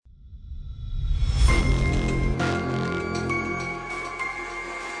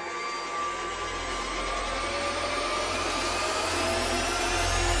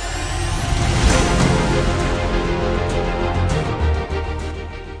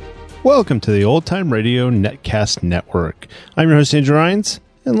Welcome to the Old Time Radio Netcast Network. I'm your host, Andrew Rines,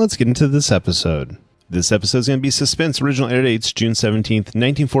 and let's get into this episode. This episode is going to be Suspense. Original air dates June 17th,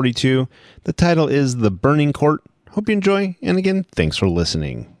 1942. The title is The Burning Court. Hope you enjoy, and again, thanks for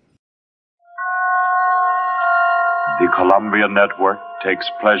listening. The Columbia Network takes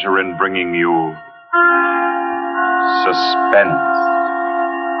pleasure in bringing you Suspense.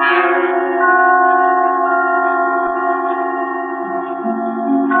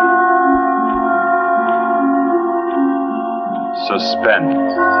 Suspense.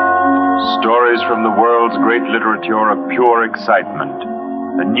 Stories from the world's great literature of pure excitement.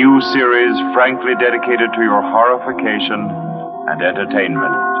 A new series frankly dedicated to your horrification and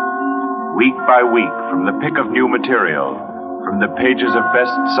entertainment. Week by week, from the pick of new material, from the pages of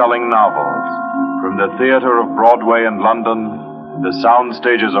best-selling novels, from the theater of Broadway and London, the sound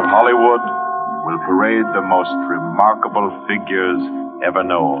stages of Hollywood, will parade the most remarkable figures ever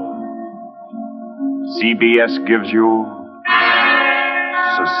known. CBS gives you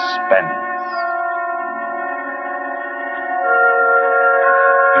Suspense.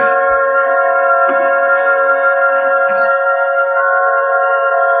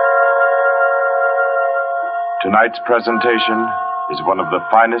 Tonight's presentation is one of the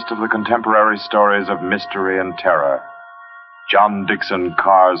finest of the contemporary stories of mystery and terror. John Dickson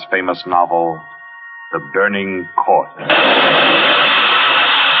Carr's famous novel, The Burning Court.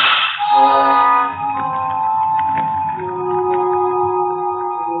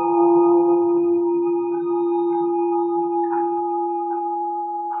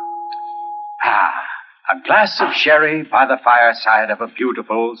 A glass of sherry by the fireside of a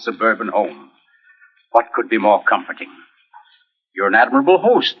beautiful suburban home. What could be more comforting? You're an admirable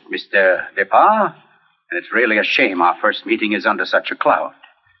host, Mr. Depard, and it's really a shame our first meeting is under such a cloud.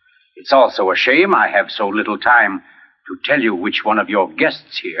 It's also a shame I have so little time to tell you which one of your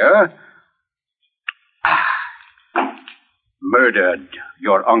guests here murdered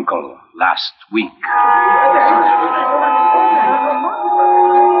your uncle last week.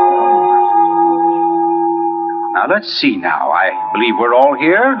 Now, let's see now. I believe we're all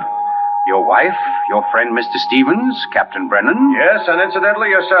here. Your wife, your friend, Mr. Stevens, Captain Brennan. Yes, and incidentally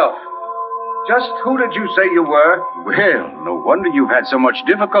yourself. Just who did you say you were? Well, no wonder you've had so much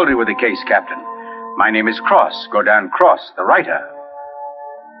difficulty with the case, Captain. My name is Cross, Godin Cross, the writer.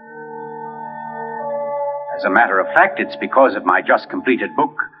 As a matter of fact, it's because of my just completed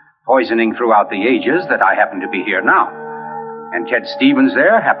book, Poisoning Throughout the Ages, that I happen to be here now. And Ted Stevens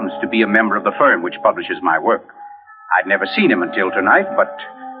there happens to be a member of the firm which publishes my work. I'd never seen him until tonight, but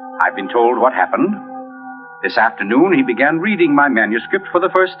I've been told what happened. This afternoon, he began reading my manuscript for the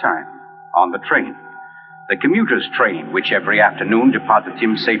first time on the train. The commuter's train, which every afternoon deposits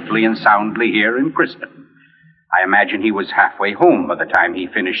him safely and soundly here in Crispin. I imagine he was halfway home by the time he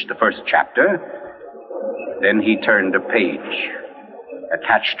finished the first chapter. Then he turned a page.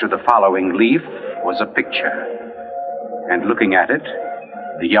 Attached to the following leaf was a picture. And looking at it,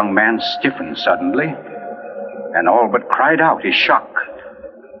 the young man stiffened suddenly and all but cried out his shock.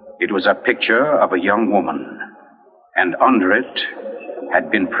 It was a picture of a young woman, and under it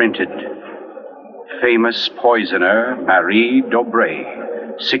had been printed, Famous Poisoner Marie Dobré,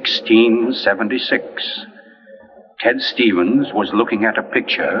 1676. Ted Stevens was looking at a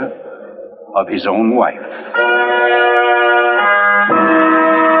picture of his own wife.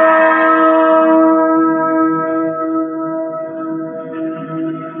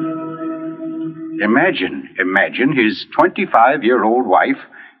 Imagine his 25-year-old wife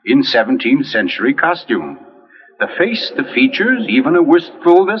in 17th century costume. The face, the features, even a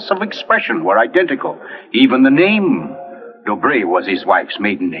wistfulness of expression were identical. Even the name. Dobré was his wife's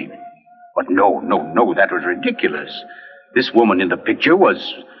maiden name. But no, that was ridiculous. This woman in the picture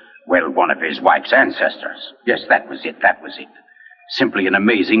was, well, one of his wife's ancestors. Yes, that was it. Simply an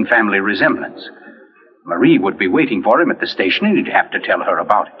amazing family resemblance. Marie would be waiting for him at the station, and he'd have to tell her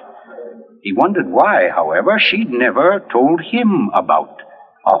about it. He wondered why, however, she'd never told him about.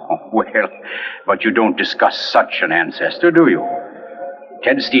 Oh, well, but you don't discuss such an ancestor, do you?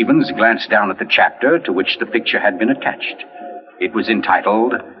 Ted Stevens glanced down at the chapter to which the picture had been attached. It was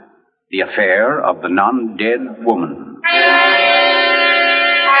entitled, The Affair of the Non-Dead Woman.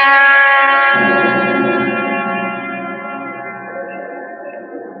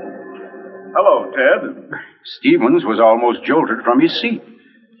 Hello, Ted. Stevens was almost jolted from his seat.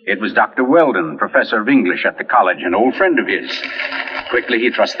 It was Dr. Weldon, professor of English at the college, an old friend of his. Quickly,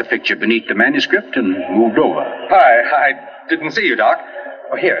 he thrust the picture beneath the manuscript and moved over. Hi, I didn't see you, Doc.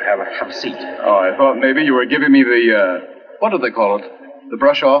 Oh, here, have a seat. Oh, I thought maybe you were giving me the, what do they call it? The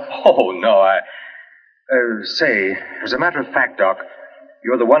brush off? Oh, no, say, as a matter of fact, Doc,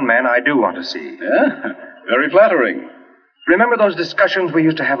 You're the one man I do want to see. Yeah? Very flattering. Remember those discussions we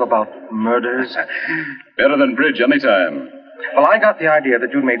used to have about murders? Better than bridge anytime. Well, I got the idea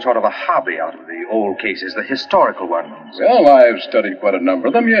that you'd made sort of a hobby out of the old cases, the historical ones. Well, I've studied quite a number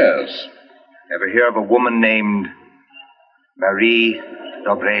of them, yes. Ever hear of a woman named Marie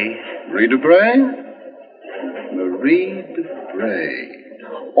Dobray? Marie Dubray? Marie Dubray.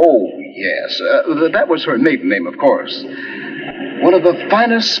 Oh, yes. That was her maiden name, of course. One of the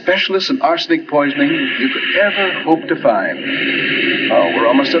finest specialists in arsenic poisoning you could ever hope to find. Oh, we're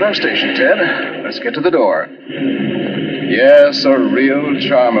almost at our station, Ted. Let's get to the door. Yes, a real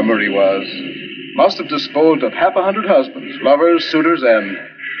charmer Marie was. Must have disposed of 100 husbands, lovers, suitors, and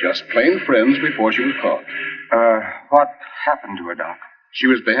just plain friends before she was caught. What happened to her, Doc? She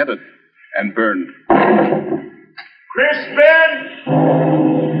was beheaded and burned. Crispin!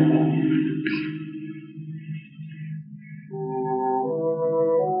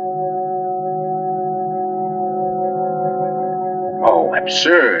 Oh,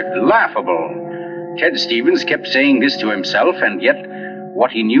 absurd, laughable. Ted Stevens kept saying this to himself, and yet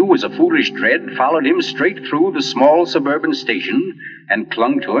what he knew was a foolish dread followed him straight through the small suburban station and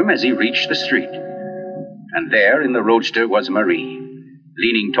clung to him as he reached the street. And there in the roadster was Marie,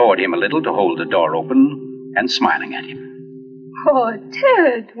 leaning toward him a little to hold the door open and smiling at him. Oh,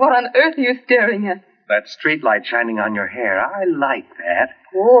 Ted, what on earth are you staring at? That streetlight shining on your hair. I like that.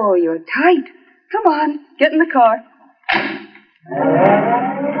 Oh, you're tight. Come on, get in the car.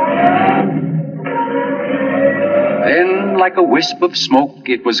 Then, like a wisp of smoke,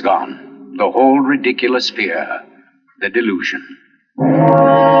 it was gone. The whole ridiculous fear, the delusion.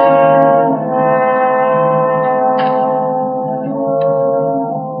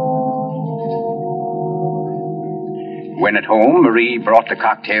 When at home, Marie brought the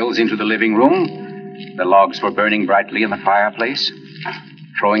cocktails into the living room. The logs were burning brightly in the fireplace,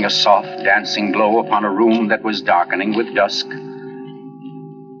 throwing a soft, dancing glow upon a room that was darkening with dusk.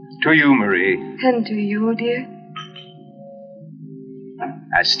 To you, Marie. And to you, dear.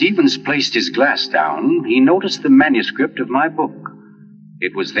 As Stevens placed his glass down, he noticed the manuscript of my book.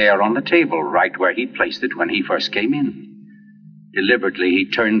 It was there on the table, right where he'd placed it when he first came in. Deliberately, he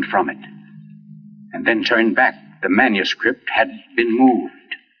turned from it, and then turned back. The manuscript had been moved.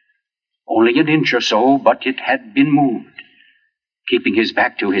 Only an inch or so, but it had been moved. Keeping his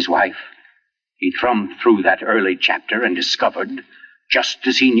back to his wife, he thumbed through that early chapter and discovered, just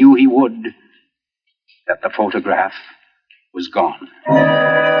as he knew he would, that the photograph was gone.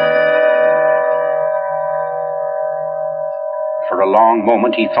 For a long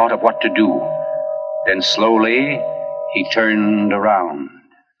moment, he thought of what to do. Then slowly, he turned around.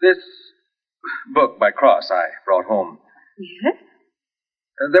 This book by Cross I brought home. Yes?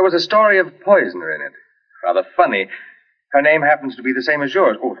 There was a story of a poisoner in it. Rather funny. Her name happens to be the same as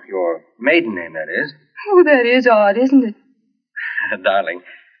yours. Oh, your maiden name, that is. Oh, that is odd, isn't it? Darling,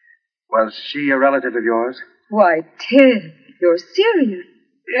 was she a relative of yours? Why, Ted, you're serious.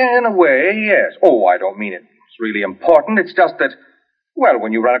 In a way, yes. Oh, I don't mean it's really important. It's just that, well,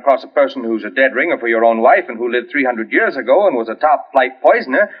 when you run across a person who's a dead ringer for your own wife and who lived 300 years ago and was a top-flight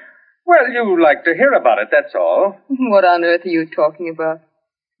poisoner, well, you like to hear about it, that's all. What on earth are you talking about?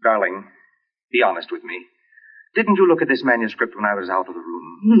 Darling, be honest with me. Didn't you look at this manuscript when I was out of the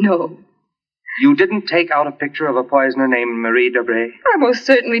room? No. You didn't take out a picture of a poisoner named Marie Dobray? I most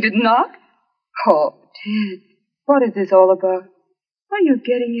certainly did not. Oh, Ted, what is this all about? What are you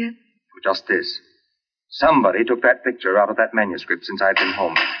getting at? Just this. Somebody took that picture out of that manuscript since I'd been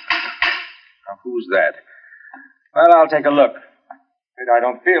home. Now, who's that? Well, I'll take a look. But I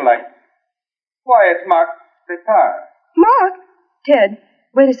don't feel like... Why, it's Mark Separ. Mark? Ted,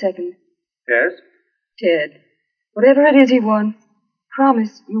 wait a second. Yes? Ted, whatever it is he wants,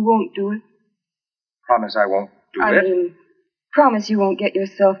 promise you won't do it. Promise I won't do I it? mean, promise you won't get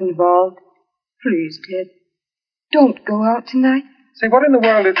yourself involved. Please, Ted, don't go out tonight. Say, what in the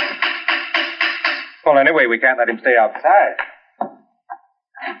world is... Well, anyway, we can't let him stay outside.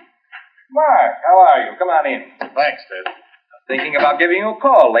 Mark, how are you? Come on in. Thanks, Ted. Thinking about giving you a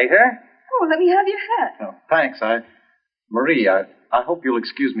call later. Oh, let me have your hat. Oh, thanks. Marie, I hope you'll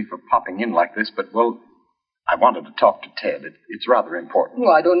excuse me for popping in like this, but, well, I wanted to talk to Ted. It's rather important.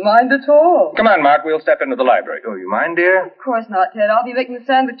 Oh, I don't mind at all. Come on, Mark. We'll step into the library. Oh, you mind, dear? Of course not, Ted. I'll be making the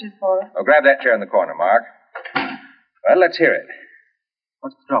sandwiches for her. Oh, grab that chair in the corner, Mark. Well, let's hear it.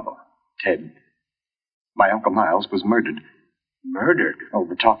 What's the trouble? Ted, my Uncle Miles was murdered. Murdered? Oh,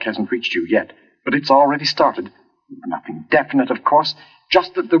 the talk hasn't reached you yet, but it's already started. Nothing definite, of course,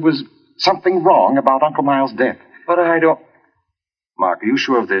 just that there was something wrong about Uncle Miles' death. But I don't... Mark, are you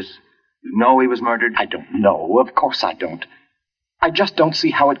sure of this? You know he was murdered? I don't know. Of course I don't. I just don't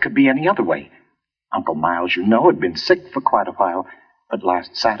see how it could be any other way. Uncle Miles, you know, had been sick for quite a while, but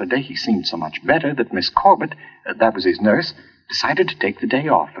last Saturday he seemed so much better that Miss Corbett, that was his nurse, decided to take the day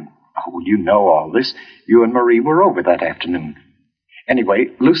off. And, you know all this. You and Marie were over that afternoon. Anyway,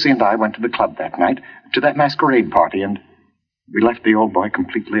 Lucy and I went to the club that night, to that masquerade party, and we left the old boy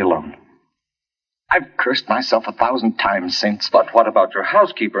completely alone. I've cursed myself 1,000 times since. But what about your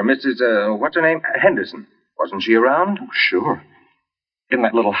housekeeper, Mrs., what's her name? Henderson. Wasn't she around? Oh, sure. In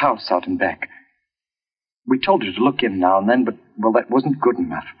that little house out in back. We told her to look in now and then, but, well, that wasn't good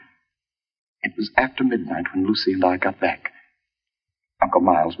enough. It was after midnight when Lucy and I got back. Uncle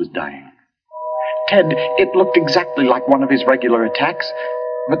Miles was dying. Ted, it looked exactly like one of his regular attacks,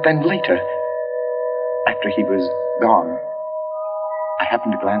 but then later, after he was gone, I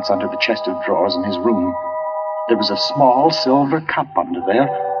happened to glance under the chest of drawers in his room. There was a small silver cup under there,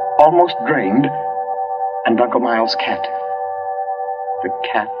 almost drained, and Uncle Miles' cat. The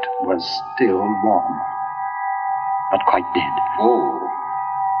cat was still warm, but quite dead. Oh.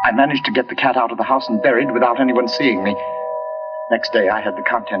 I managed to get the cat out of the house and buried without anyone seeing me. Next day, I had the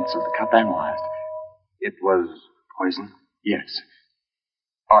contents of the cup analyzed. It was poison? Yes.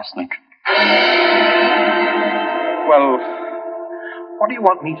 Arsenic. Well, what do you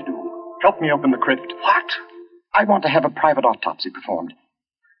want me to do? Help me open the crypt. What? I want to have a private autopsy performed.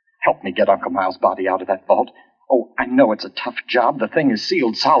 Help me get Uncle Miles' body out of that vault. Oh, I know it's a tough job. The thing is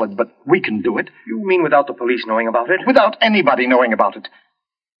sealed solid, but we can do it. You mean without the police knowing about it? Without anybody knowing about it.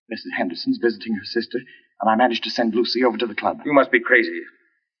 Mrs. Henderson's visiting her sister, and I managed to send Lucy over to the club. You must be crazy.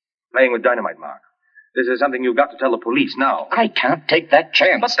 Playing with dynamite, Mark. This is something you've got to tell the police now. I can't take that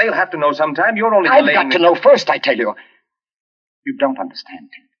chance. But they'll have to know sometime. You're only I've delaying... got to know first, I tell you. You don't understand,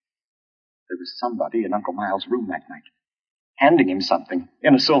 Tim. There was somebody in Uncle Miles' room that night, handing him something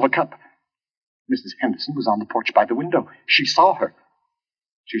in a silver cup. Mrs. Henderson was on the porch by the window. She saw her.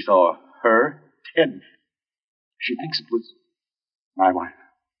 She saw her? Ted. She thinks it was my wife.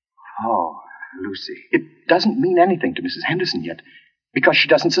 Oh, Lucy. It doesn't mean anything to Mrs. Henderson yet, because she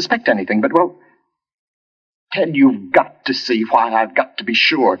doesn't suspect anything, but, well, Ted, you've got to see why I've got to be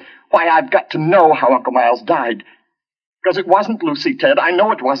sure, why I've got to know how Uncle Miles died. Because it wasn't Lucy, Ted. I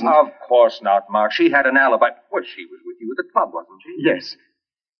know it wasn't. Of course not, Mark. She had an alibi. Well, she was with you at the club, wasn't she? Yes.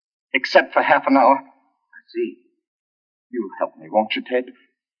 Except for half an hour. I see. You'll help me, won't you, Ted?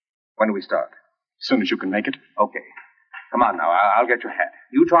 When do we start? As soon as you can make it. Okay. Come on now. I'll get your hat.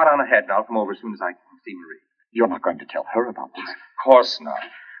 You trot on ahead, and I'll come over as soon as I can see Marie. You're not going to tell her about this. Of course not.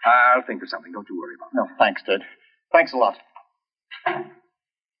 I'll think of something. Don't you worry about it. No, thanks, Ted. Thanks a lot.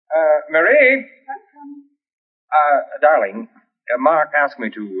 Marie? Darling, Mark asked me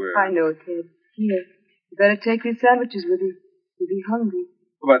to... I know, Ted. Here. You better take these sandwiches with you. You'll be hungry.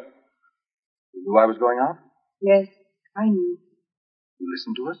 But you knew I was going out? Yes, I knew. You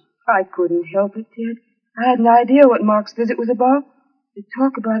listened to us? I couldn't help it, Ted. I had an idea what Mark's visit was about. To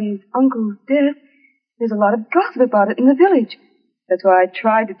talk about his uncle's death. There's a lot of gossip about it in the village. That's why I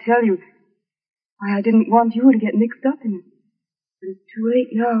tried to tell you. Why I didn't want you to get mixed up in it. But it's too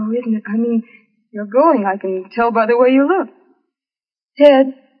late now, isn't it? I mean, you're going. I can tell by the way you look.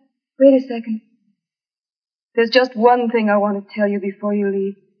 Ted, wait a second. There's just one thing I want to tell you before you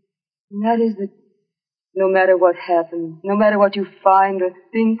leave. And that is that no matter what happens, no matter what you find or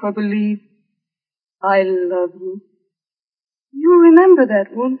think or believe, I love you. You'll remember that,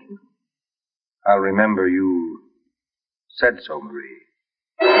 won't you? I'll remember you said so, Marie.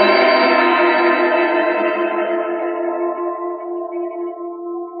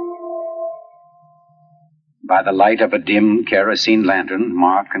 By the light of a dim kerosene lantern,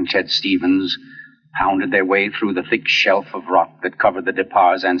 Mark and Ted Stevens pounded their way through the thick shelf of rock that covered the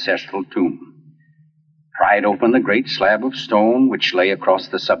Depar's ancestral tomb, pried open the great slab of stone which lay across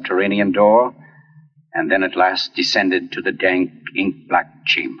the subterranean door, and then at last descended to the dank, ink-black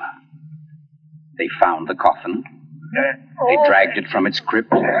chamber. They found the coffin. They dragged it from its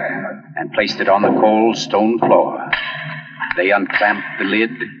crypt and placed it on the cold stone floor. They unclamped the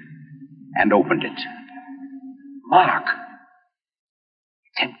lid and opened it. Mark!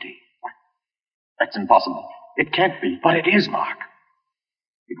 It's empty. What? That's impossible. It can't be. But it is, Mark.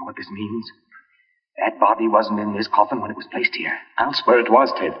 You know what this means? That body wasn't in this coffin when it was placed here. I'll swear it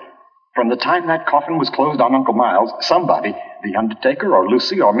was, Ted. From the time that coffin was closed on Uncle Miles, somebody, the undertaker or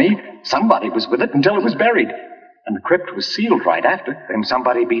Lucy or me, somebody was with it until it was buried. And the crypt was sealed right after. Then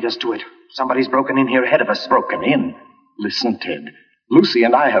somebody beat us to it. Somebody's broken in here ahead of us. Broken in? Listen, Ted. Lucy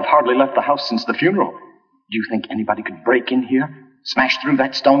and I have hardly left the house since the funeral. Do you think anybody could break in here? Smash through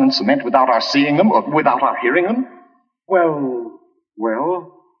that stone and cement without our seeing them or without our hearing them? Well...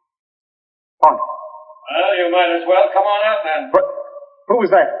 What? Well, you might as well come on out then. But who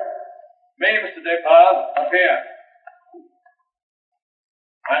was that? Me, Mr. Depard, up here.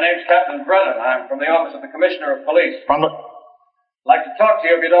 My name's Captain Brennan. I'm from the office of the Commissioner of Police. From the... I'd like to talk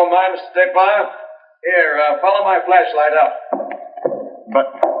to you if you don't mind, Mr. Depard. Here, follow my flashlight up. But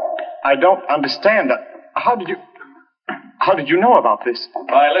I don't understand. How did you know about this?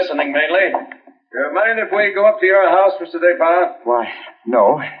 By listening, mainly. You mind if we go up to your house, Mr. Depard? Why,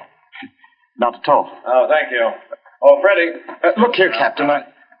 no. Not at all. Oh, thank you. Oh, Freddie. Look here, Captain.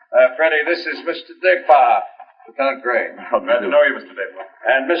 Freddie, this is Mr. Depard. Lieutenant Gray. Glad to know you, Mr. Depard.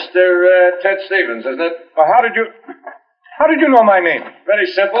 And Mr. Ted Stevens, isn't it? Well, how did you know my name? Very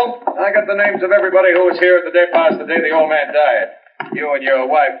simple. I got the names of everybody who was here at the Depards the day the old man died. You and your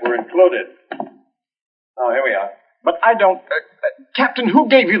wife were included. Oh, here we are. But I don't... Captain, who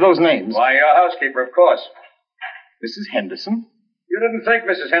gave you those names? Why, your housekeeper, of course. Mrs. Henderson? You didn't think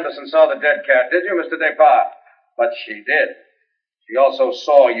Mrs. Henderson saw the dead cat, did you, Mr. Depard? But she did. She also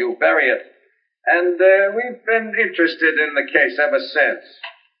saw you bury it. And we've been interested in the case ever since.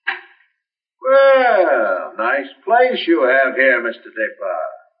 Well, nice place you have here, Mr.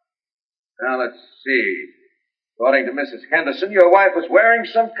 Depard. Now, let's see. According to Mrs. Henderson, your wife was wearing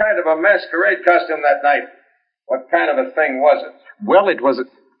some kind of a masquerade costume that night. What kind of a thing was it? Well, it was a...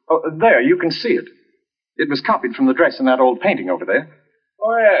 Oh, there, you can see it. It was copied from the dress in that old painting over there.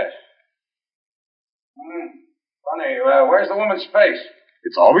 Oh, yes. Funny, where's the woman's face?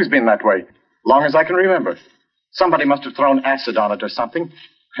 It's always been that way, long as I can remember. Somebody must have thrown acid on it or something.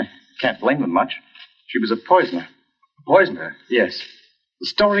 Can't blame them much. She was a poisoner. A poisoner? Yes. The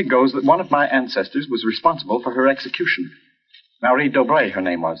story goes that one of my ancestors was responsible for her execution. Marie Dobray, her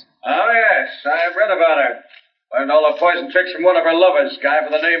name was. Oh, yes. I've read about her. Learned all the poison tricks from one of her lovers, guy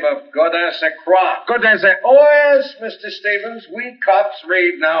by the name of Godin Saint Croix. Godin Saint... Oh, yes, Mr. Stevens. We cops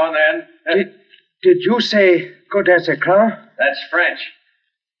read now and then. Did you say Godin Saint Croix? That's French.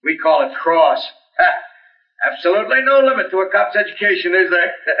 We call it cross. Absolutely no limit to a cop's education, is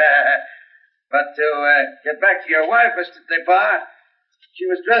there? But to get back to your wife, Mr. Depard, she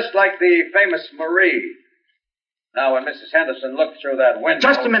was dressed like the famous Marie. Now, when Mrs. Henderson looked through that window...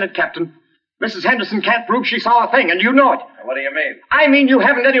 Just a minute, Captain. Mrs. Henderson can't prove she saw a thing, and you know it. What do you mean? I mean you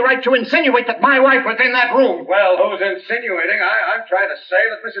haven't any right to insinuate that my wife was in that room. Well, who's insinuating? I'm trying to say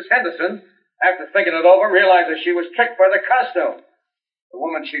that Mrs. Henderson, after thinking it over, realized that she was tricked by the costume. The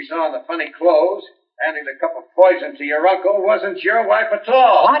woman she saw in the funny clothes, handing the cup of poison to your uncle, wasn't your wife at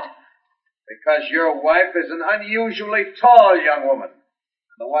all. What? Because your wife is an unusually tall young woman.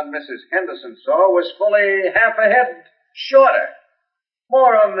 The one Mrs. Henderson saw was fully half a head shorter.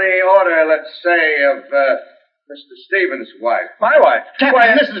 More on the order, let's say, of Mr. Stevens' wife. My wife?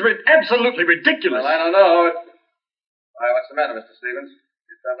 Captain, this is absolutely ridiculous. Well, I don't know. Why, what's the matter, Mr. Stevens?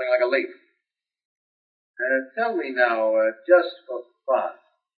 You're trembling like a leaf. Tell me now, just for fun,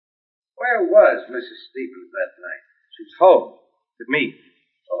 where was Mrs. Stevens that night? She's home. With me.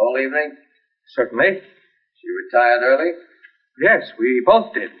 The whole evening? Certainly. She retired early? Yes, we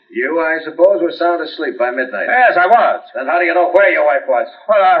both did. You, I suppose, were sound asleep by midnight. Yes, I was. Then how do you know where your wife was?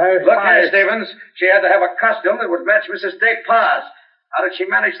 Well, Look here, Stevens. She had to have a costume that would match Mrs. Depard's. How did she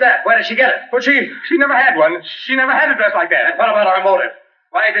manage that? Where did she get it? Well, she never had one. She never had a dress like that. And what about her motive?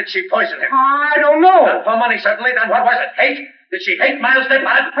 Why did she poison him? I don't know. Not for money, certainly. Then what was it? Hate? Did she hate Miles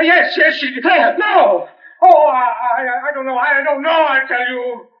Depard? Yes, she did. No. Oh, I don't know. I don't know, I tell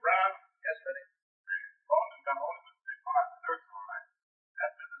you. Yes, Freddie.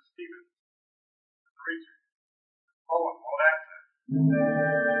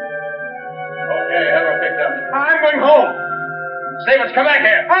 Okay, have her picked up. I'm going home. Stevens, come back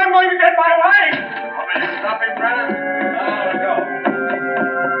here. I'm going to get my wife. Want me to stop him, Brennan? No, let go.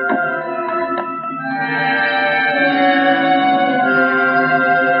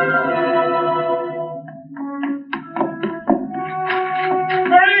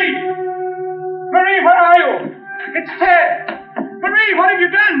 Marie, where are you? It's Ted. Marie, what have you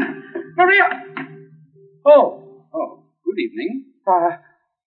done? Marie. Oh, good evening.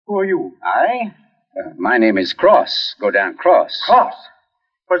 Who are you? My name is Cross. Godin Cross. Cross?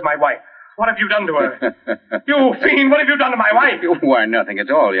 Where's my wife? What have you done to her? You fiend, what have you done to my wife? Why, nothing at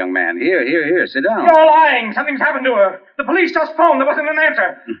all, young man. Here, sit down. You're lying. Something's happened to her. The police just phoned. There wasn't an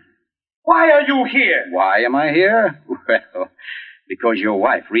answer. Why are you here? Why am I here? Well, because your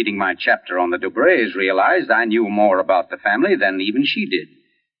wife, reading my chapter on the Dobrays, realized I knew more about the family than even she did.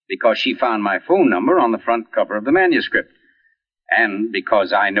 Because she found my phone number on the front cover of the manuscript. And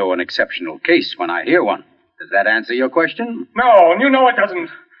because I know an exceptional case when I hear one. Does that answer your question? No, and you know it doesn't.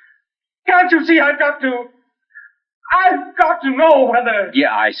 Can't you see I've got to know whether...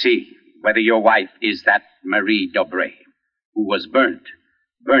 Yeah, I see. whether your wife is that Marie Dobré, who was burnt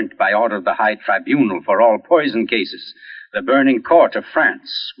by order of the High Tribunal for all poison cases, the burning court of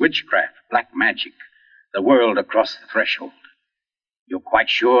France, witchcraft, black magic, the world across the threshold. You're quite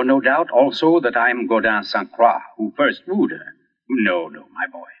sure, no doubt, also, that I'm Gaudin St. Croix, who first wooed her. No, my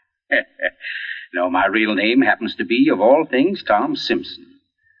boy. No, my real name happens to be, of all things, Tom Simpson.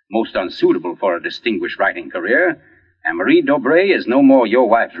 Most unsuitable for a distinguished writing career. And Marie Dobré is no more your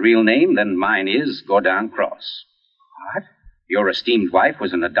wife's real name than mine is Gaudin Cross. What? Your esteemed wife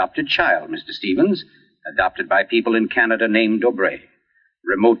was an adopted child, Mr. Stevens, adopted by people in Canada named Dobré,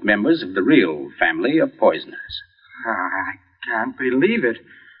 remote members of the real family of poisoners. I can't believe it.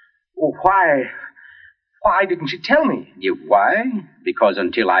 Well, why didn't she tell me? Why? Because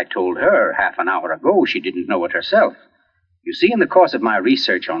until I told her half an hour ago, she didn't know it herself. You see, in the course of my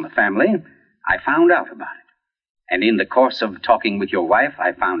research on the family, I found out about it. And in the course of talking with your wife,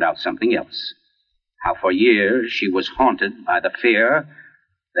 I found out something else. How for years she was haunted by the fear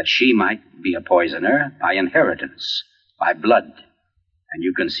that she might be a poisoner by inheritance, by blood. And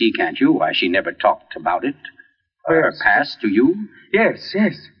you can see, can't you, why she never talked about it, her past to you? Yes.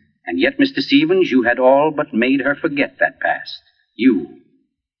 And yet, Mr. Stevens, you had all but made her forget that past. You.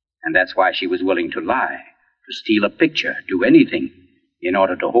 And that's why she was willing to lie, to steal a picture, do anything, in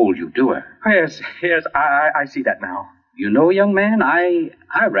order to hold you to her. Yes, I see that now. You know, young man, I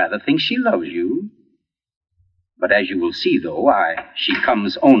rather think she loves you. But as you will see, though, she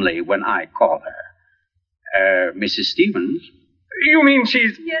comes only when I call her. Mrs. Stevens? You mean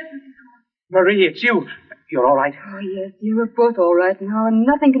she's... Yes, Marie, it's you. You're all right? Oh, yes, you are both all right now, and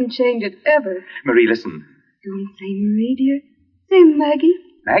nothing can change it, ever. Marie, listen. Don't say Marie, dear. Say Maggie.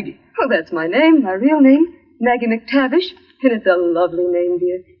 Maggie? Oh, that's my name, my real name. Maggie McTavish. And it's a lovely name,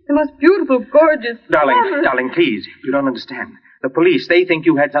 dear. The most beautiful, gorgeous... Darling, please. You don't understand. The police, they think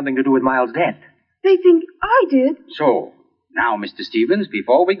you had something to do with Miles' death. They think I did. So, now, Mr. Stevens,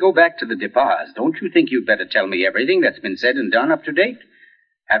 before we go back to the Depas, don't you think you'd better tell me everything that's been said and done up to date?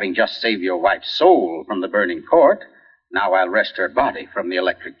 Having just saved your wife's soul from the burning court, now I'll wrest her body from the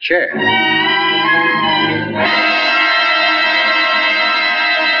electric chair.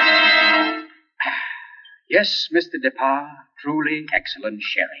 Yes, Mr. Depas, truly excellent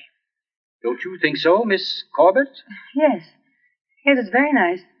sherry. Don't you think so, Miss Corbett? Yes. Yes, it's very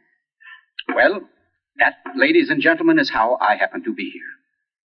nice. Well, that, ladies and gentlemen, is how I happen to be here.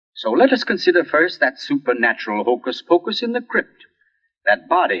 So let us consider first that supernatural hocus-pocus in the crypt. That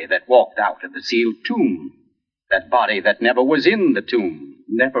body that walked out of the sealed tomb. That body that never was in the tomb.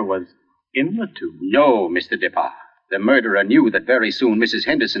 Never was in the tomb? No, Mr. Depas. The murderer knew that very soon Mrs.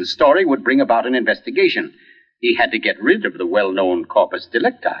 Henderson's story would bring about an investigation. He had to get rid of the well-known corpus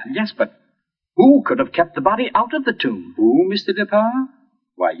delicti. Yes, but who could have kept the body out of the tomb? Who, Mr. Depas?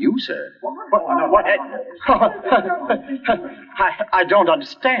 Why, you, sir. What? I don't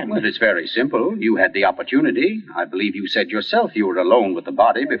understand. Well, it's very simple. You had the opportunity. I believe you said yourself you were alone with the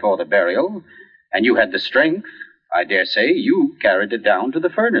body before the burial. And you had the strength. I dare say you carried it down to the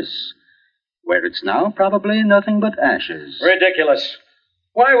furnace, where it's now probably nothing but ashes. Ridiculous.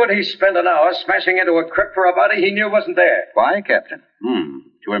 Why would he spend an hour smashing into a crypt for a body he knew wasn't there? Why, Captain?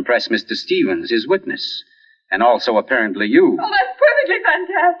 To impress Mr. Stevens, his witness. And also, apparently, you. Oh, that's perfectly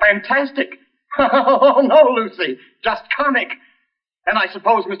fantastic. Fantastic? Oh, no, Lucy. Just comic. And I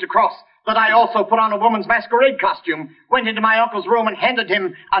suppose, Mr. Cross, that I also put on a woman's masquerade costume, went into my uncle's room and handed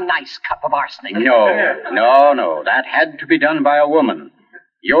him a nice cup of arsenic. No. That had to be done by a woman.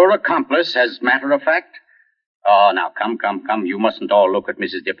 Your accomplice, as matter of fact. Oh, now, come. You mustn't all look at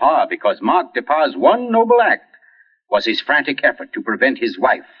Mrs. Depas, because Mark Depas's one noble act was his frantic effort to prevent his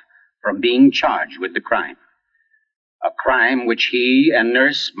wife from being charged with the crime. A crime which he and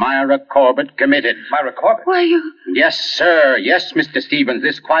Nurse Myra Corbett committed. Myra Corbett? Why, you... Yes, sir. Yes, Mr. Stevens,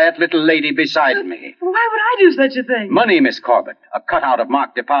 this quiet little lady beside me. Why would I do such a thing? Money, Miss Corbett. A cutout of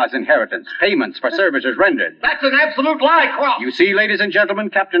Mark Depas's inheritance. Payments for services rendered. That's an absolute lie, Cross. You see, ladies and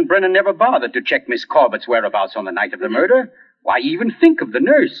gentlemen, Captain Brennan never bothered to check Miss Corbett's whereabouts on the night of the murder. Why even think of the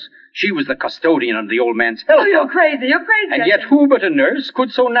nurse? She was the custodian of the old man's health. Oh, you're crazy. And yet who but a nurse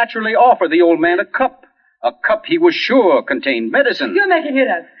could so naturally offer the old man a cup? A cup he was sure contained medicine. You're making it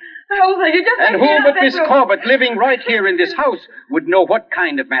up. The whole thing, you're just And making it who up. but Miss Corbett, living right here in this house, would know what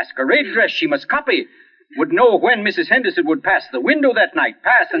kind of masquerade dress she must copy, would know when Mrs. Henderson would pass the window that night,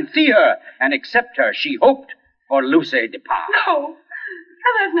 pass and see her, and accept her, she hoped, for Lucy Depas. No,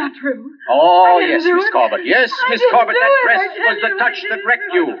 that's not true. Oh, yes, do Miss it. Corbett. Yes, I Miss didn't Corbett, do that it. dress I tell was the you, touch I that didn't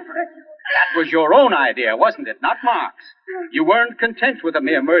wrecked do you. it. That was your own idea, wasn't it? Not Mark's. You weren't content with a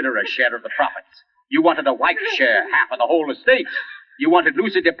mere murderer's share of the profits. You wanted a wife's share, half of the whole estate. You wanted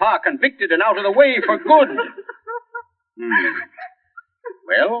Lucy DeParr convicted and out of the way for good.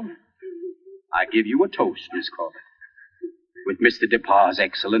 Well, I give you a toast, Miss Corbett, with Mr. DeParr's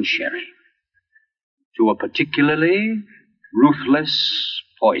excellent sherry. To a particularly ruthless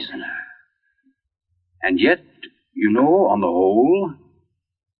poisoner. And yet, you know, on the whole,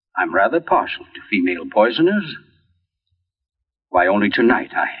 I'm rather partial to female poisoners. Why, only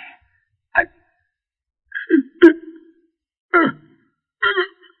tonight I...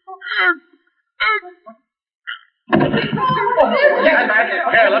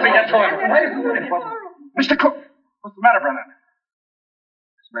 Here, let me get to him. Mr. Cook, what's the matter, Brennan?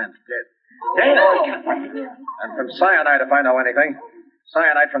 This man's dead. Dead? And from cyanide, if I know anything.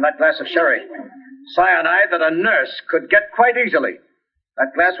 Cyanide from that glass of sherry. Cyanide that a nurse could get quite easily.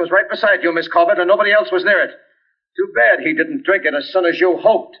 That glass was right beside you, Miss Corbett, and nobody else was near it. Too bad he didn't drink it as soon as you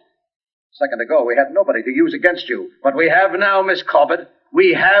hoped. A second ago, we had nobody to use against you. But we have now, Miss Corbett.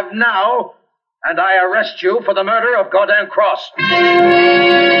 We have now. And I arrest you for the murder of Gordon Cross.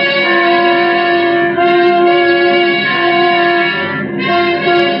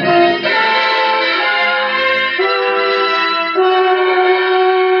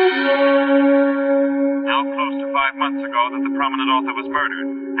 Months ago that the prominent author was murdered,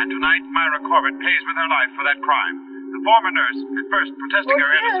 and tonight Myra Corbett pays with her life for that crime. The former nurse, at first protesting her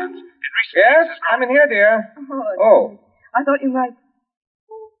innocence, in recent Yes, weeks has grown... I'm in here, dear. Oh. I thought you might...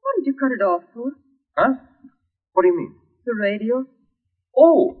 What did you cut it off for? Huh? What do you mean? The radio.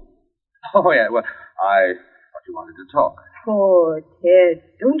 Oh, yeah, well, I thought you wanted to talk. Poor Ted.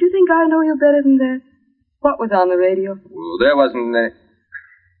 Don't you think I know you better than that? What was on the radio? Well, there wasn't...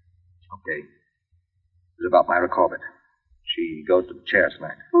 Okay. It was about Myra Corbett. She goes to the chair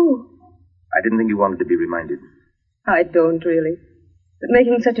tonight. Oh. I didn't think you wanted to be reminded. I don't, really. But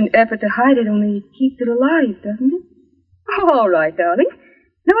making such an effort to hide it only keeps it alive, doesn't it? All right, darling.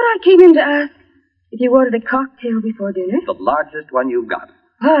 Now what I came in to ask, if you wanted a cocktail before dinner. The largest one you've got.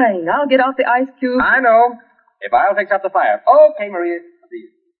 Fine. I'll get off the ice cube. I know. If I'll fix up the fire. Okay, Maria.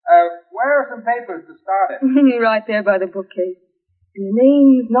 Where are some papers to start it? Right there by the bookcase. And the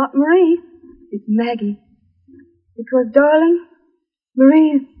name's not Marie. It's Maggie. Because, darling,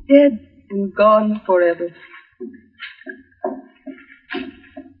 Marie's dead and gone forever.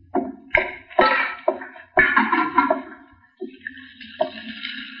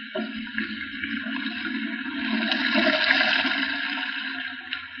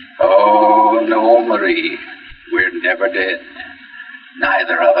 Oh, no, Marie. We're never dead.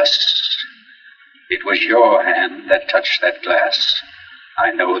 Neither of us. It was your hand that touched that glass.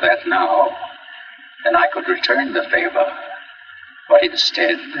 I know that now. Then I could return the favor. But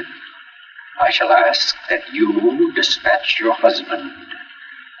instead, I shall ask that you dispatch your husband.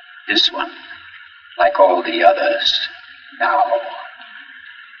 This one, like all the others, now.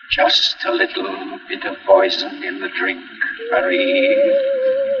 Just a little bit of poison in the drink, Marie.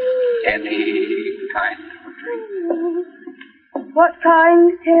 Any kind of drink. What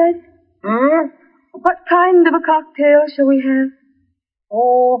kind, Ted? What kind of a cocktail shall we have?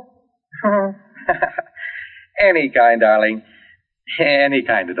 Oh, any kind, darling. Any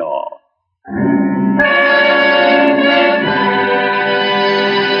kind at all.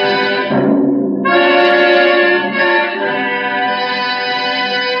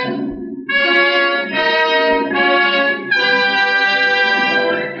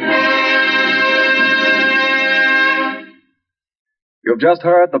 You've just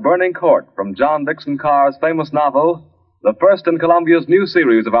heard The Burning Court from John Dixon Carr's famous novel, the first in Columbia's new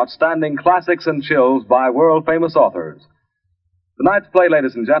series of outstanding classics and chills by world-famous authors. Tonight's play,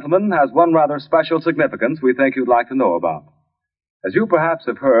 ladies and gentlemen, has one rather special significance we think you'd like to know about. As you perhaps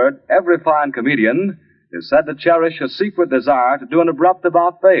have heard, every fine comedian is said to cherish a secret desire to do an abrupt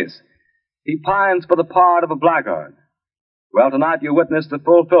about-face. He pines for the part of a blackguard. Well, tonight you witnessed the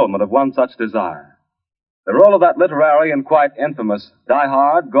fulfillment of one such desire. The role of that literary and quite infamous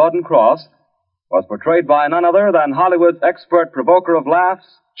diehard, Gordon Cross, was portrayed by none other than Hollywood's expert provoker of laughs,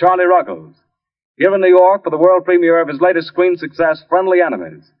 Charlie Ruggles, here in New York for the world premiere of his latest screen success, Friendly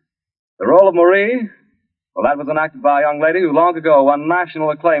Enemies. The role of Marie, well, that was enacted by a young lady who long ago won national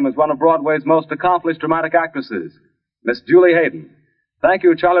acclaim as one of Broadway's most accomplished dramatic actresses, Miss Julie Hayden. Thank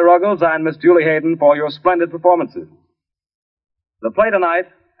you, Charlie Ruggles and Miss Julie Hayden, for your splendid performances. The play tonight,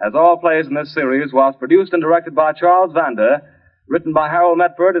 as all plays in this series, was produced and directed by Charles Vander, written by Harold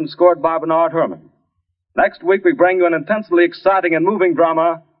Metford and scored by Bernard Herrmann. Next week we bring you an intensely exciting and moving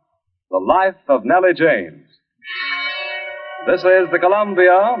drama, The Life of Nellie James. This is the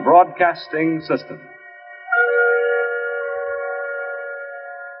Columbia Broadcasting System.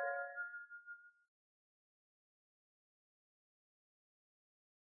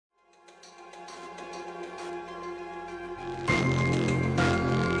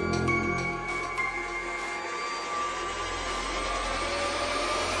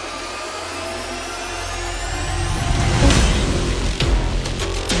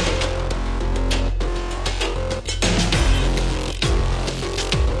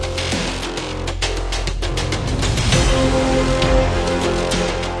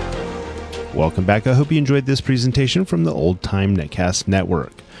 Welcome back. I hope you enjoyed this presentation from the Old Time Netcast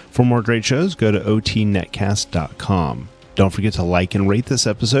Network. For more great shows, go to otnetcast.com. Don't forget to like and rate this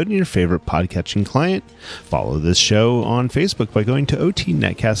episode in your favorite podcatching client. Follow this show on Facebook by going to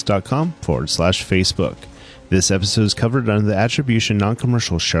otnetcast.com/Facebook. This episode is covered under the Attribution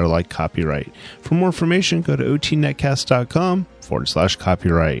Non-Commercial Share Alike copyright. For more information, go to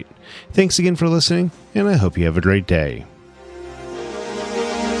otnetcast.com/copyright. Thanks again for listening, and I hope you have a great day.